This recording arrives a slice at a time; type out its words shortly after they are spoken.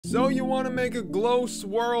So you want to make a glow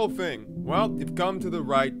swirl thing? Well, you've come to the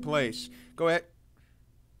right place. Go ahead.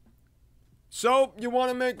 So you want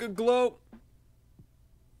to make a glow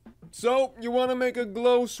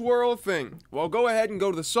swirl thing? Well, go ahead and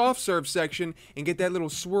go to the soft serve section and get that little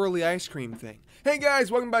swirly ice cream thing. Hey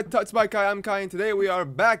guys, welcome back to TutsByKai. I'm Kai, and today we are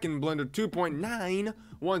back in Blender 2.9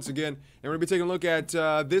 once again, and we're going to be taking a look at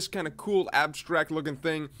this kind of cool abstract looking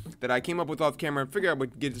thing that I came up with off camera and figured I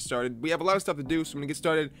would get it started. We have a lot of stuff to do, so I'm going to get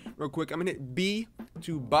started real quick. I'm going to hit B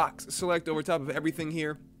to box select over top of everything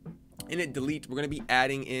here, and hit delete. We're going to be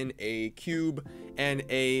adding in a cube and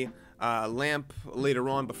a lamp later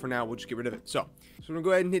on, but for now we'll just get rid of it. So we're gonna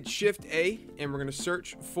go ahead and hit Shift A, and we're gonna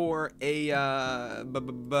search for a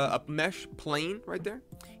mesh plane right there,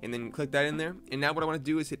 and then click that in there. And now what I want to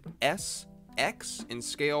do is hit S X and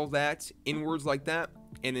scale that inwards like that,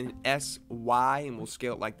 and then S Y, and we'll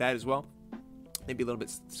scale it like that as well, maybe a little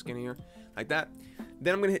bit skinnier like that.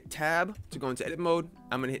 Then I'm gonna hit Tab to go into edit mode.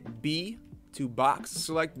 I'm gonna hit B to box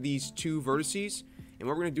select these two vertices. And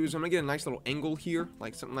what we're going to do is I'm going to get a nice little angle here,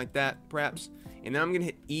 like something like that, perhaps. And then I'm going to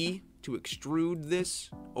hit E to extrude this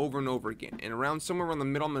over and over again. And around somewhere around the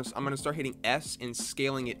middle, I'm going to start hitting S and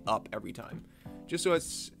scaling it up every time. Just so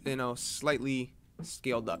it's, you know, slightly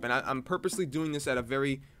scaled up. And I'm purposely doing this at a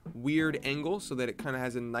very weird angle so that it kind of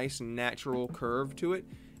has a nice natural curve to it.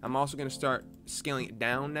 I'm also going to start scaling it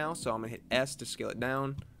down now. So I'm going to hit S to scale it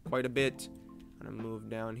down quite a bit. I'm going to move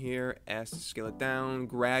down here, S to scale it down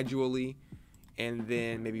gradually. And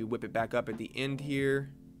then maybe whip it back up at the end here,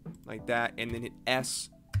 like that, and then hit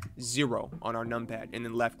S0 on our numpad, and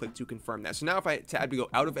then left click to confirm that. So now if I hit tab to go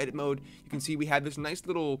out of edit mode, you can see we have this nice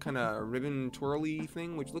little kind of ribbon twirly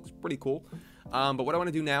thing, which looks pretty cool. But what I want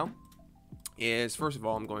to do now is, first of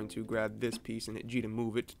all, I'm going to grab this piece and hit G to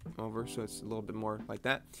move it over, so it's a little bit more like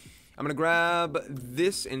that. I'm going to grab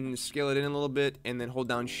this and scale it in a little bit, and then hold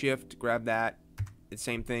down Shift, grab that, the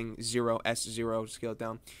same thing, 0, S0, scale it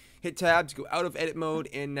down. Hit tab to go out of edit mode,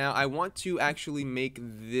 and now I want to actually make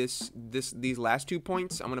these last 2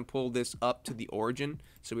 points. I'm going to pull this up to the origin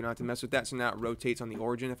so we don't have to mess with that. So now it rotates on the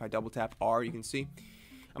origin. If I double tap R, you can see.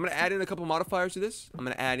 I'm going to add in a couple modifiers to this. I'm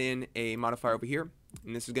going to add in a modifier over here,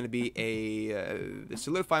 and this is going to be the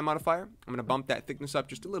solidify modifier. I'm going to bump that thickness up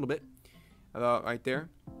just a little bit, about right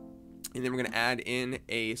there. And then we're going to add in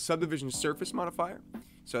a subdivision surface modifier.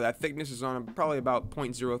 So that thickness is on probably about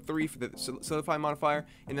 0.03 for the solidify modifier.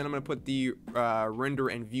 And then I'm going to put the render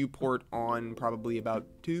and viewport on probably about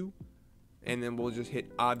 2. And then we'll just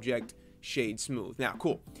hit object shade smooth. Now,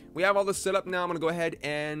 cool. We have all this set up now. I'm going to go ahead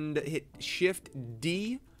and hit Shift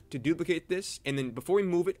D to duplicate this. And then before we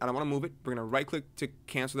move it, I don't want to move it. We're going to right click to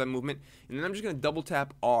cancel that movement. And then I'm just going to double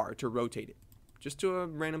tap R to rotate it. Just to a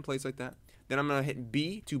random place like that. Then I'm going to hit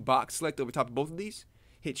B to box select over top of both of these.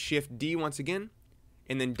 Hit Shift D once again.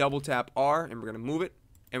 And then double tap R, and we're going to move it,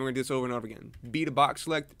 and we're going to do this over and over again. B to box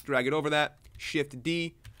select, drag it over that, Shift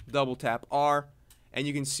D, double tap R, and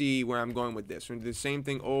you can see where I'm going with this. We're going to do the same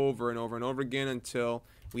thing over and over and over again until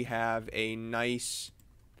we have a nice,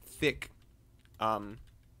 thick kind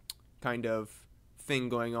of thing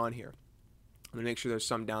going on here. I'm going to make sure there's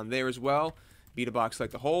some down there as well. B to box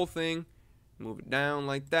select the whole thing, move it down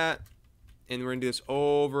like that, and we're going to do this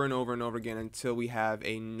over and over and over again until we have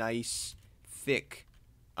a nice, thick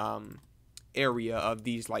area of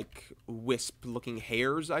these like wisp looking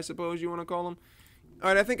hairs, I suppose you want to call them.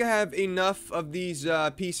 Alright, I think I have enough of these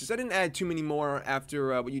pieces. I didn't add too many more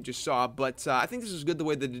after what you just saw, but I think this is good the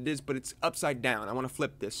way that it is, but it's upside down. I want to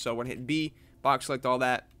flip this, so I want to hit B, box select all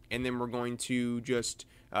that, and then we're going to just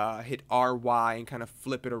hit RY and kind of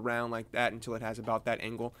flip it around like that until it has about that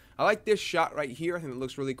angle. I like this shot right here. I think it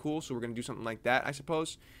looks really cool, so we're going to do something like that, I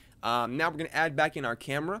suppose. Now we're going to add back in our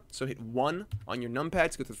camera, so hit 1 on your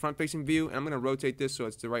numpad to go to the front facing view, and I'm going to rotate this so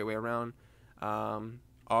it's the right way around,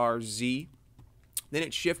 RZ. Then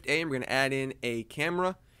hit Shift A, and we're going to add in a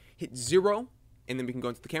camera, hit 0, and then we can go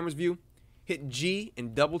into the camera's view, hit G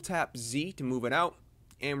and double tap Z to move it out,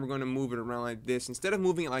 and we're going to move it around like this. Instead of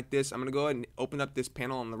moving it like this, I'm going to go ahead and open up this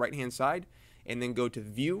panel on the right hand side, and then go to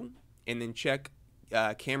view, and then check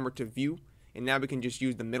camera to view, and now we can just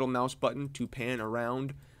use the middle mouse button to pan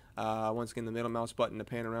around. Once again, the middle mouse button to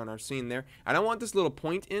pan around our scene there. I don't want this little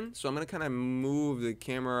point in, so I'm going to kind of move the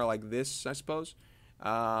camera like this, I suppose.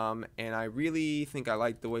 And I really think I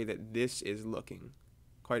like the way that this is looking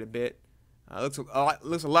quite a bit. Looks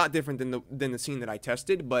a lot different than the scene that I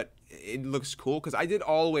tested, but it looks cool because I did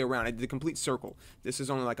all the way around. I did a complete circle. This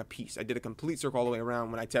is only like a piece. I did a complete circle all the way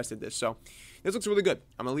around when I tested this, so this looks really good.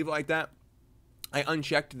 I'm going to leave it like that. I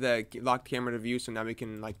unchecked the locked camera to view, so now we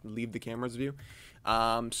can like leave the camera's view.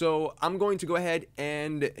 So I'm going to go ahead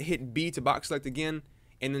and hit B to box select again,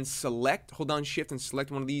 and then select, hold down shift and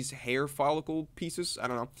select one of these hair follicle pieces, I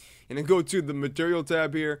don't know, and then go to the material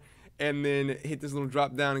tab here, and then hit this little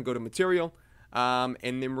drop down and go to material, and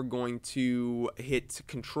then we're going to hit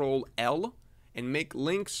Control L and make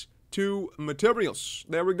links to materials.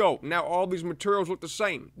 There we go. Now all these materials look the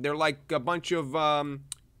same. They're like a bunch of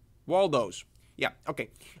Waldos. Yeah, okay.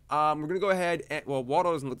 We're going to go ahead and, well,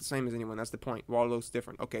 Waldo doesn't look the same as anyone. That's the point. Waldo looks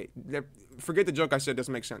different. Okay, forget the joke I said.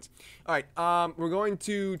 Doesn't make sense. All right, we're going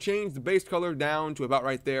to change the base color down to about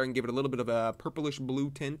right there and give it a little bit of a purplish blue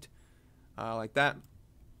tint, like that.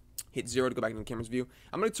 Hit 0 to go back into the camera's view.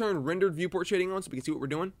 I'm going to turn rendered viewport shading on so we can see what we're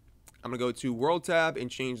doing. I'm going to go to World tab and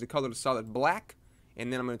change the color to solid black.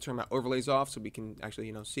 And then I'm going to turn my overlays off so we can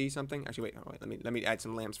actually, see something. Actually, wait, let me add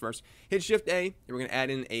some lamps first. Hit Shift A, and we're going to add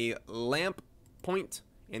in a lamp point,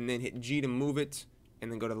 and then hit G to move it,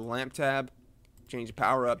 and then go to the lamp tab, change the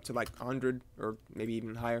power up to like 100, or maybe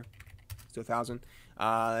even higher, to 1,000.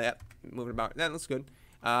 Yep, move it about, that looks good.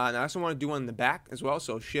 And I also want to do one in the back as well,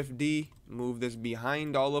 so Shift D, move this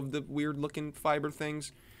behind all of the weird looking fiber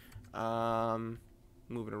things.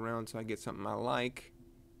 Move it around so I get something I like.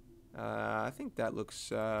 I think that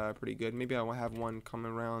looks pretty good. Maybe I will have one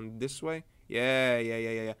coming around this way.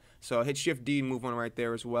 Yeah. So hit Shift D and move one right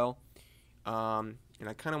there as well. And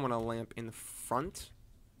I kind of want a lamp in the front,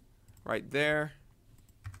 right there.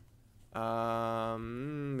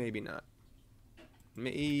 Maybe not.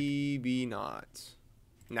 Maybe not.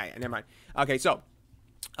 Nah, yeah, never mind. Okay, so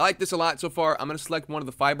I like this a lot so far. I'm gonna select one of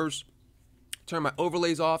the fibers, turn my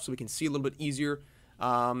overlays off so we can see a little bit easier.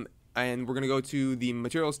 And we're gonna go to the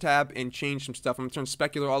materials tab and change some stuff. I'm gonna turn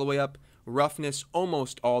specular all the way up, roughness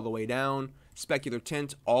almost all the way down, specular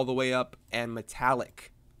tint all the way up, and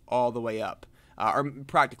metallic all the way up, or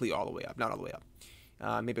practically all the way up, not all the way up.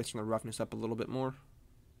 Maybe I turn the roughness up a little bit more,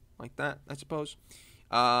 like that, I suppose.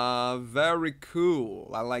 Very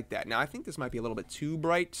cool. I like that. Now I think this might be a little bit too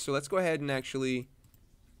bright, so let's go ahead and actually,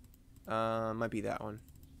 might be that one.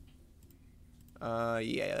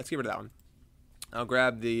 Yeah, let's get rid of that one. I'll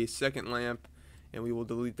grab the second lamp, and we will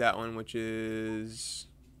delete that one, which is,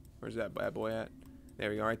 where's that bad boy at? There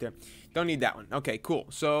we go, right there. Don't need that one. Okay, cool.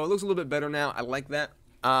 So it looks a little bit better now. I like that.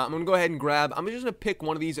 I'm going to go ahead and grab, I'm just going to pick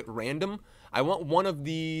one of these at random. I want one of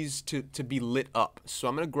these to be lit up. So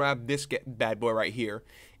I'm going to grab this bad boy right here,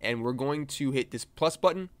 and we're going to hit this plus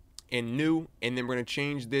button and new, and then we're going to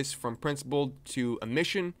change this from principled to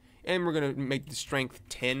emission, and we're going to make the strength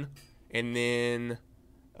 10, and then,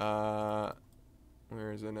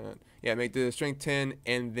 where is it at? Yeah, make the strength 10,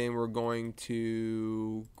 and then we're going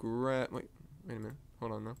to grab, wait a minute,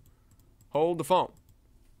 hold on now. Hold the phone.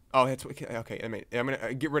 Oh, that's okay. I'm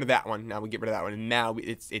gonna get rid of that one. Now we get rid of that one, and now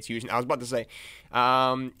it's using. I was about to say,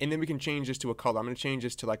 and then we can change this to a color. I'm gonna change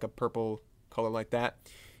this to like a purple color like that,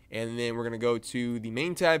 and then we're gonna go to the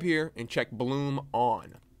main tab here and check bloom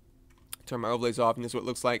on. Turn my overlays off, and this is what it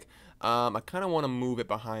looks like. I kind of want to move it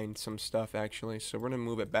behind some stuff actually, so we're gonna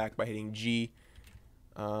move it back by hitting G.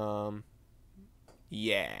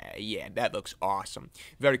 Yeah, that looks awesome.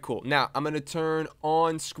 Very cool. Now, I'm going to turn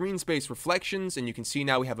on screen space reflections, and you can see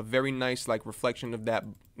now we have a very nice, like, reflection of that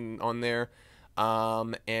on there.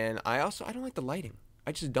 And I don't like the lighting.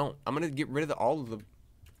 I just don't. I'm going to get rid of all of the,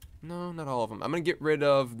 no, not all of them. I'm going to get rid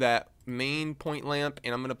of that main point lamp,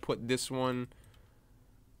 and I'm going to put this one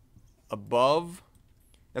above.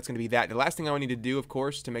 That's going to be that. The last thing I need to do, of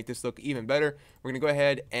course, to make this look even better, we're going to go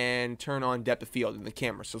ahead and turn on depth of field in the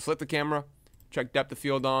camera. So select the camera, check depth of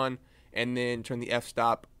field on, and then turn the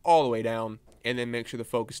f-stop all the way down, and then make sure the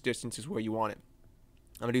focus distance is where you want it.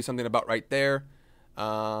 I'm going to do something about right there.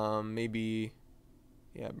 Maybe,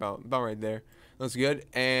 yeah, about right there. Looks good,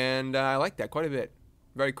 and I like that quite a bit.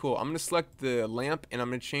 Very cool. I'm going to select the lamp, and I'm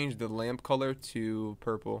going to change the lamp color to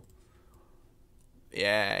purple.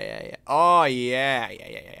 Yeah. Oh,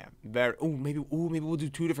 yeah. Very. Maybe we'll do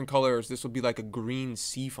two different colors. This will be like a green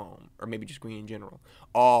seafoam, or maybe just green in general.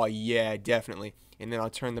 Oh, yeah, definitely. And then I'll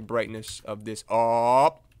turn the brightness of this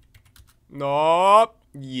up.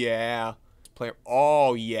 Yeah. Player.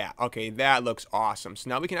 Oh, yeah. Okay, that looks awesome. So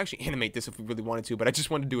now we can actually animate this if we really wanted to, but I just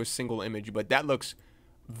wanted to do a single image. But that looks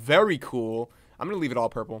very cool. I'm going to leave it all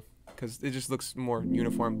purple, because it just looks more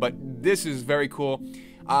uniform, but this is very cool.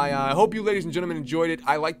 I hope you ladies and gentlemen enjoyed it.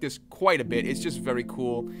 I like this quite a bit. It's just very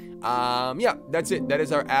cool. Yeah, that's it. That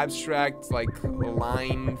is our abstract, like,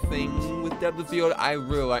 line thing with depth of field. I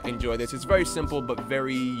really enjoy this. It's very simple, but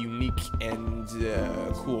very unique and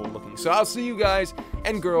cool looking. So I'll see you guys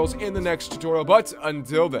and girls in the next tutorial, but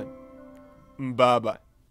until then, bye-bye.